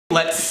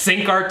Let's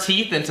sink our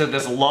teeth into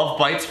this Love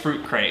Bites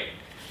fruit crate.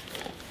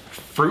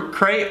 Fruit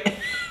crate?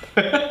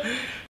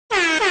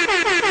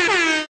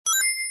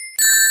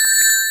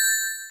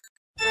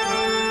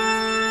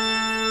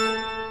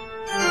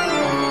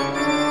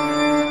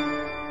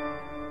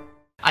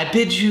 I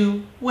bid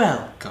you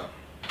welcome.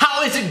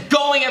 How is it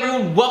going,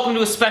 everyone? Welcome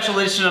to a special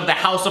edition of the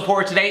House of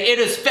Horror today. It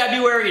is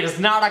February, it is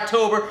not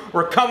October.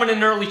 We're coming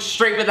in early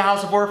straight with the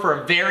House of Horror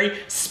for a very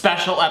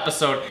special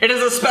episode. It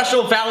is a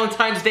special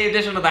Valentine's Day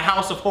edition of the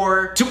House of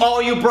Horror. To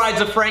all you brides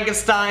of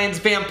Frankensteins,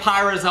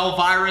 vampiras,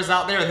 Elviras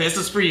out there, this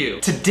is for you.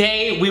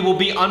 Today, we will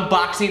be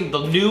unboxing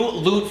the new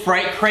Loot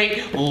Fright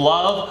Crate,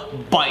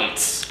 Love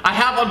Bites. I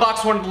have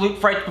unboxed one of the Loot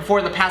Frights before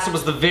in the past. It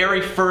was the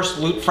very first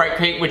Loot Fright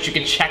Crate, which you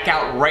can check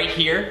out right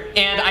here.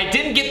 And I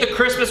didn't get the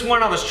Christmas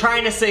one. I was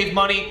trying to save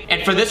money,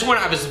 and for this one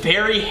I was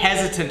very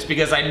hesitant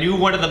because I knew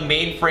one of the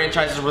main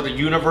franchises were the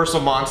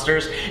Universal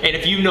Monsters, and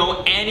if you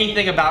know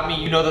anything about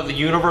me, you know that the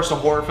Universal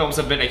horror films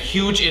have been a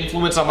huge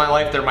influence on my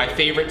life. They're my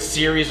favorite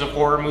series of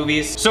horror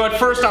movies. So at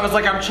first I was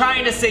like, I'm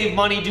trying to save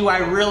money, do I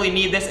really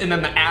need this? And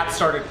then the ads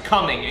started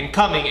coming and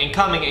coming and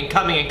coming and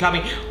coming and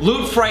coming.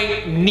 Loot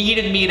Fright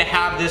needed me to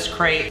have this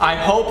crate. I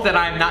hope that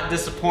I'm not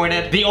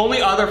disappointed. The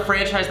only other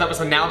franchise that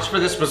was announced for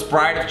this was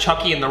Bride of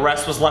Chucky, and the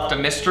rest was left a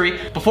mystery.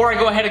 Before I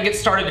go ahead and get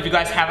started, if you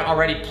guys haven't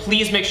already,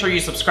 please make sure you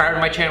subscribe to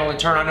my channel and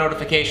turn on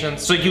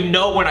notifications so you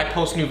know when I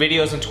post new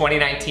videos in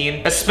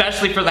 2019,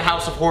 especially for the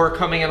House of Horror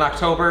coming in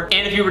October.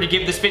 And if you were to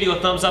give this video a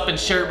thumbs up and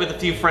share it with a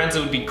few friends, it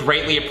would be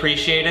greatly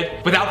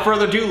appreciated. Without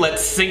further ado,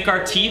 let's sink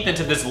our teeth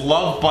into this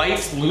Love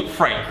Bites Loot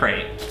Fright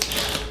Crate.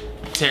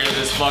 Tear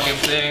this fucking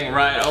thing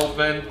right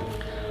open.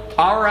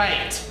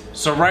 Alright,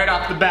 so right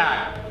off the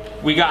bat,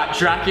 we got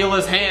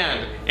Dracula's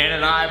hand and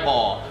an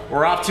eyeball.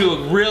 We're off to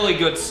a really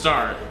good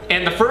start.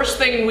 And the first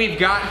thing we've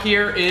got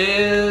here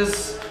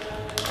is...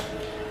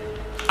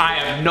 I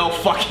have no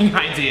fucking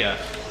idea.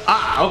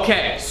 Ah,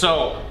 okay,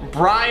 so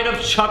Bride of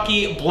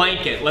Chucky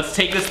blanket. Let's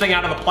take this thing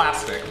out of the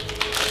plastic.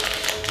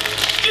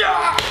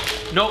 Yeah!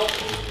 Nope.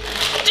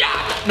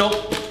 Yeah!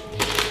 Nope.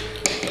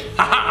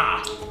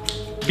 Haha!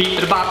 Beep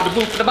da bop da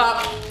boop da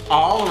bop.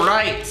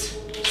 Alright,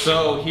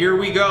 so here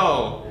we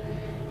go.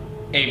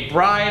 A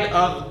Bride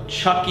of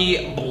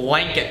Chucky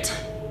blanket.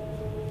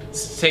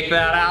 Let's take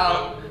that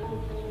out.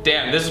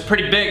 Damn, this is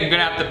pretty big. I'm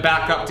gonna have to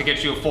back up to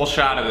get you a full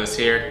shot of this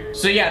here.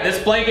 So yeah, this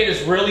blanket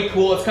is really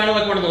cool. It's kind of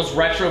like one of those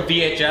retro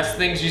VHS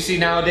things you see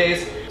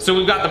nowadays. So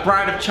we've got the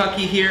Bride of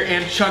Chucky here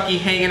and Chucky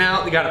hanging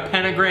out. We got a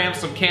pentagram,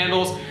 some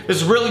candles.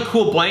 This is a really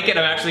cool blanket.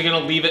 I'm actually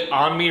gonna leave it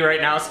on me right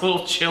now. It's a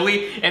little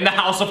chilly in the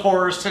House of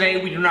Horrors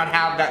today. We do not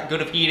have that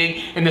good of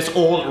heating in this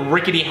old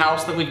rickety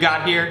house that we've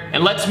got here.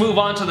 And let's move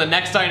on to the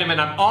next item, and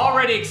I'm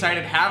already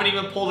excited, haven't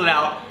even pulled it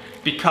out,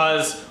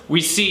 because we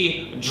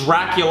see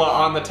Dracula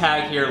on the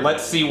tag here.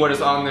 Let's see what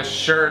is on this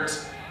shirt.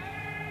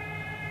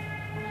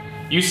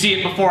 You see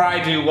it before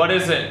I do. What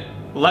is it?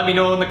 Let me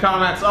know in the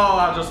comments. Oh,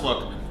 I'll just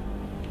look.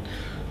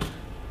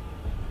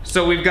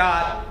 So we've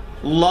got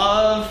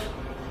love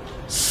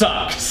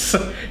sucks.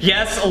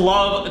 Yes,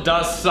 love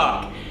does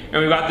suck.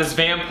 And we've got this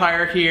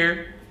vampire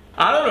here.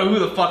 I don't know who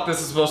the fuck this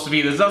is supposed to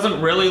be. This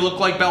doesn't really look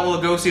like Bela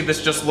Lugosi.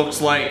 This just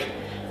looks like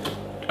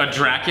a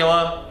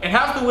Dracula. It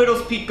has the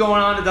widow's peak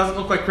going on. It doesn't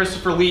look like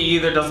Christopher Lee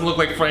either. It doesn't look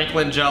like Frank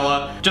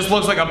Langella. Just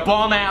looks like a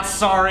bum-ass,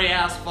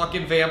 sorry-ass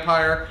fucking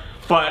vampire.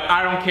 But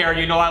I don't care.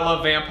 You know I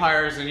love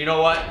vampires, and you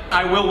know what?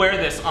 I will wear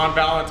this on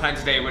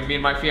Valentine's Day when me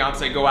and my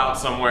fiance go out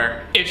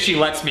somewhere, if she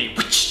lets me.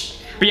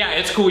 But yeah,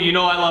 it's cool. You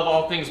know I love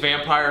all things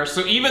vampires.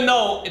 So even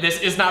though this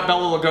is not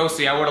Bela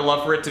Lugosi, I would have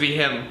loved for it to be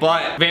him.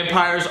 But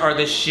vampires are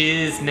the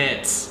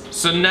shiznits.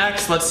 So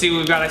next, let's see what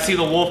we've got. I see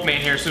the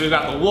Wolfman here. So we've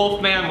got the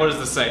Wolfman. What does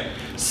this say?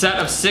 Set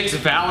of 6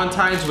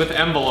 Valentines with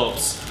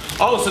envelopes.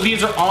 Oh, so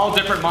these are all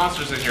different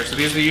monsters in here. So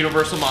these are the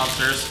Universal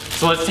Monsters.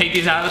 So let's take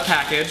these out of the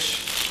package.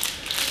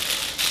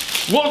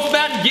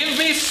 Wolfman, give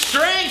me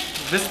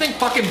strength! This thing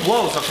fucking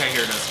blows. Okay,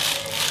 here it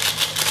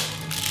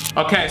is.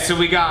 Okay, so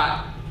we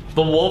got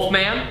the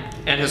Wolfman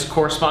and his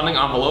corresponding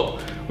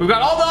envelope. We've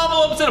got all the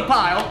envelopes in a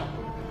pile.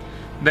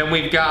 Then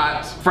we've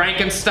got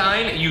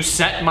Frankenstein, you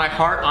set my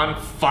heart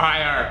on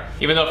fire.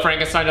 Even though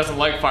Frankenstein doesn't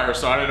like fire,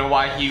 so I don't know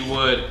why he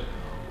would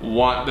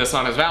want this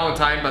on his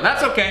Valentine, but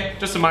that's okay.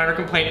 Just a minor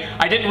complaint.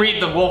 I didn't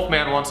read the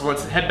Wolfman one, so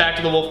let's head back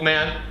to the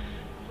Wolfman.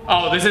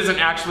 Oh, this isn't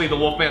actually the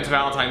Wolfman's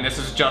Valentine. This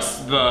is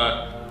just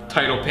the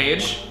title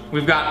page.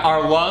 We've got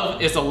Our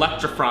Love is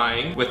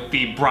Electrifying with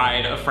the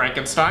Bride of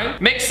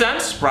Frankenstein. Makes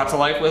sense. Brought to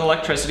life with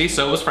electricity,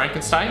 so was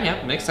Frankenstein.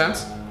 Yep, makes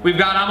sense. We've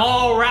got I'm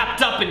All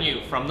Wrapped Up in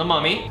You from The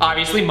Mummy.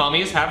 Obviously,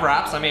 mummies have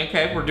wraps. I mean,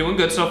 okay, we're doing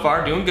good so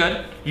far, doing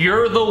good.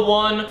 You're the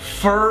One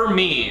for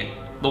Me.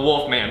 The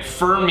Wolfman,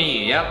 for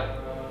me, yep.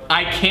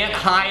 I Can't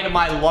Hide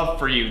My Love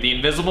for You. The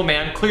Invisible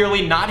Man,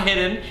 clearly not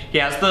hidden. He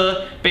has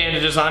the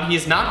bandages on.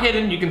 He's not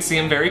hidden. You can see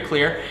him very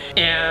clear.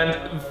 And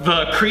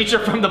the Creature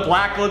from the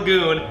Black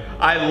Lagoon,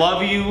 I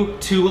Love You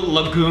to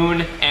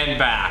Lagoon and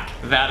Back.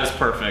 That is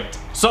perfect.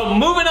 So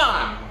moving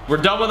on. We're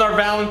done with our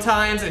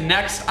Valentines, and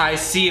next I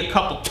see a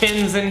couple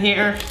pins in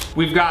here.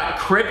 We've got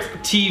Crypt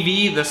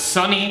TV, the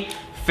Sunny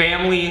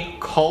family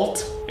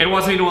cult. It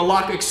wants me to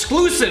unlock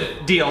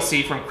exclusive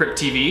DLC from Crypt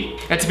TV.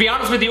 And to be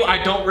honest with you,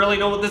 I don't really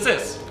know what this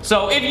is.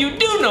 So if you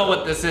do know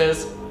what this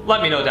is,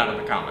 let me know down in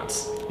the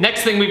comments.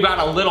 Next thing, we've got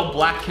a little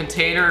black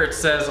container. It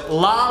says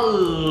La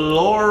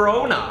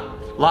Llorona.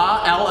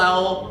 La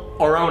L-L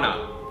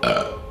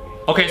Orona.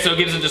 Okay, so it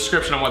gives a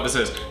description on what this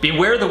is.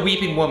 Beware the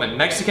weeping woman.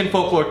 Mexican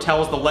folklore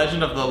tells the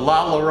legend of the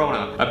La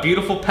Llorona, a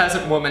beautiful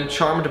peasant woman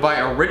charmed by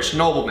a rich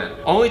nobleman,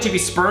 only to be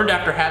spurned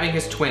after having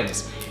his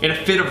twins. In a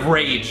fit of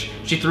rage,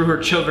 she threw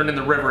her children in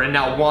the river and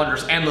now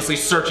wanders endlessly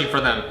searching for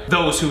them.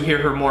 Those who hear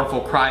her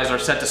mournful cries are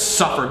said to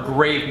suffer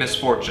grave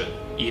misfortune,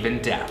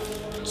 even death.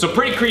 So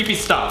pretty creepy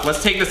stuff.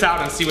 Let's take this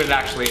out and see what it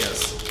actually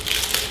is.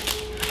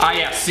 Ah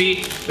yeah,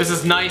 see? This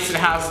is nice. It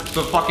has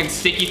the fucking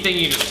sticky thing.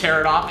 You just tear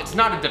it off. It's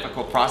not a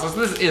difficult process.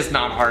 This is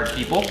not hard,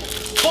 people.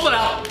 Pull it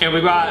out. And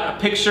we've got a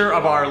picture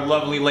of our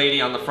lovely lady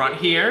on the front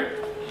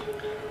here.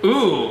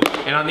 Ooh,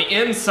 and on the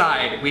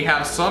inside, we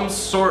have some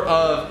sort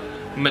of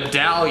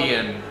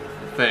medallion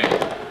thing.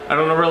 I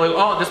don't know really.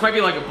 Oh, this might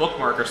be like a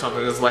bookmark or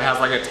something. This has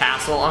like a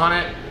tassel on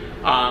it.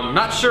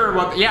 Not sure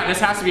what. Yeah, this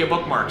has to be a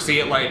bookmark. See,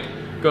 it like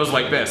goes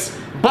like this.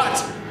 But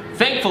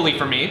thankfully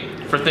for me,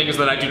 for things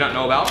that I do not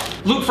know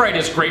about, Loot Fright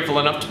is grateful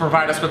enough to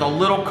provide us with a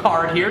little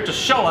card here to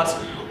show us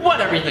what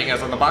everything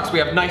is on the box. We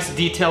have nice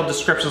detailed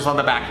descriptions on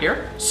the back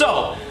here.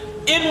 So,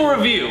 in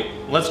review,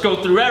 let's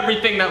go through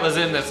everything that was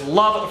in this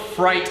Loot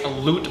Fright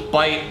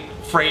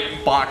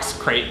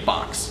Crate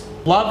box.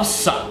 Love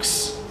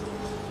sucks.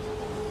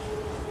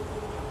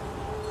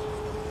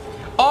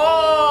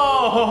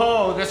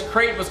 Oh, this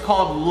crate was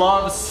called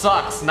Love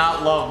Sucks,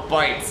 not Love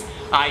Bites.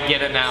 I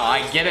get it now,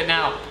 I get it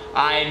now.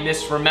 I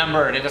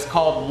misremembered. It is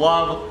called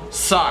Love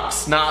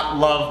Sucks, not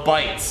Love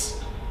Bites.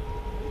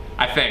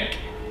 I think.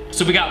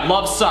 So we got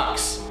Love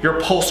Sucks. Your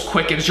pulse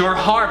quickens, your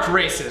heart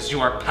races, you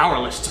are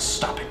powerless to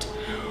stop it.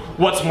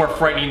 What's more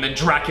frightening than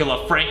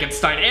Dracula,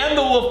 Frankenstein, and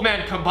the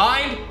Wolfman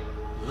combined?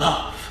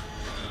 Love.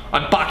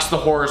 Unbox the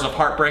horrors of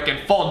heartbreak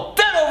and fall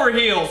dead over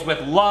heels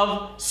with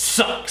Love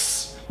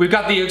Sucks. We've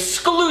got the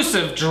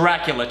exclusive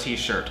Dracula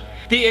t-shirt,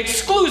 the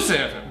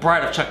exclusive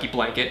Bride of Chucky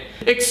blanket,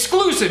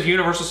 exclusive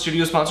Universal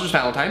Studios sponsors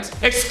Valentine's,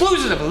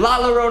 exclusive La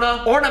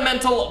Llorona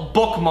ornamental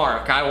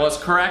bookmark, I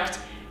was correct,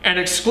 and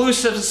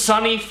exclusive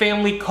Sunny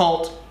Family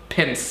Cult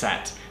pin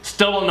set.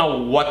 Still don't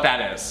know what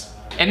that is.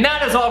 And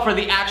that is all for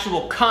the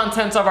actual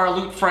contents of our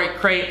Loot Fright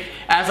Crate.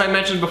 As I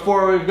mentioned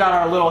before, we've got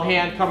our little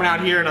hand coming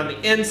out here, and on the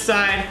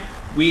inside,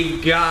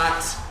 we've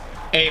got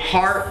a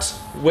heart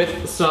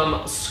with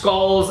some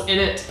skulls in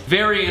it.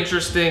 Very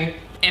interesting.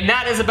 And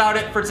that is about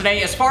it for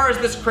today. As far as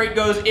this crate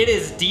goes, it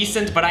is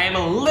decent, but I am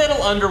a little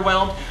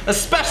underwhelmed,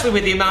 especially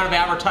with the amount of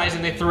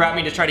advertising they threw at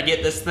me to try to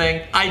get this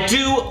thing. I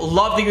do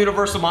love the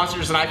Universal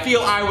Monsters, and I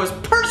feel I was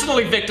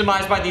personally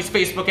victimized by these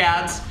Facebook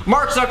ads.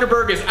 Mark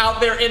Zuckerberg is out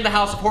there in the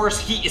House of Horrors.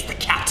 He is the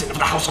captain of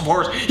the House of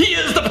Horrors. He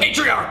is the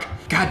patriarch.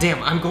 God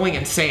damn, I'm going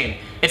insane.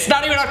 It's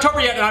not even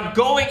October yet, and I'm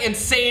going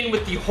insane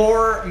with the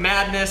horror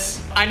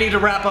madness. I need to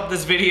wrap up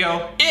this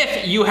video.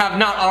 If you have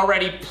not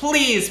already,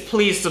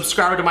 please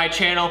subscribe to my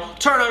channel,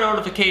 turn on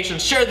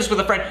notifications, share this with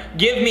a friend,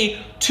 give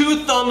me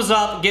 2 thumbs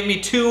up, give me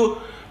 2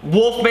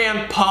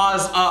 Wolfman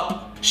paws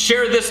up.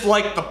 Share this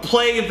like the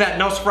plague that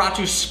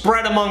Nosferatu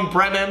spread among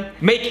Bremen.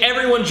 Make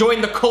everyone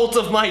join the cult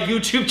of my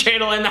YouTube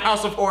channel in the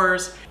House of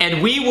Horrors.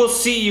 And we will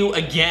see you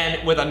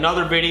again with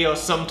another video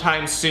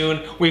sometime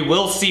soon. We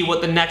will see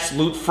what the next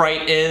Loot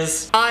Fright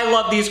is. I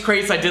love these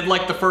crates. I did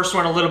like the first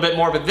one a little bit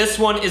more, but this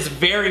one is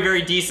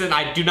very decent.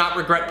 I do not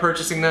regret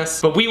purchasing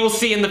this. But we will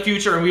see in the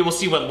future, and we will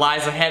see what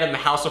lies ahead in the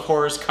House of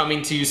Horrors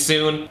coming to you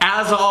soon.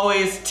 As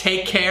always,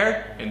 take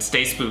care and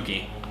stay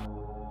spooky.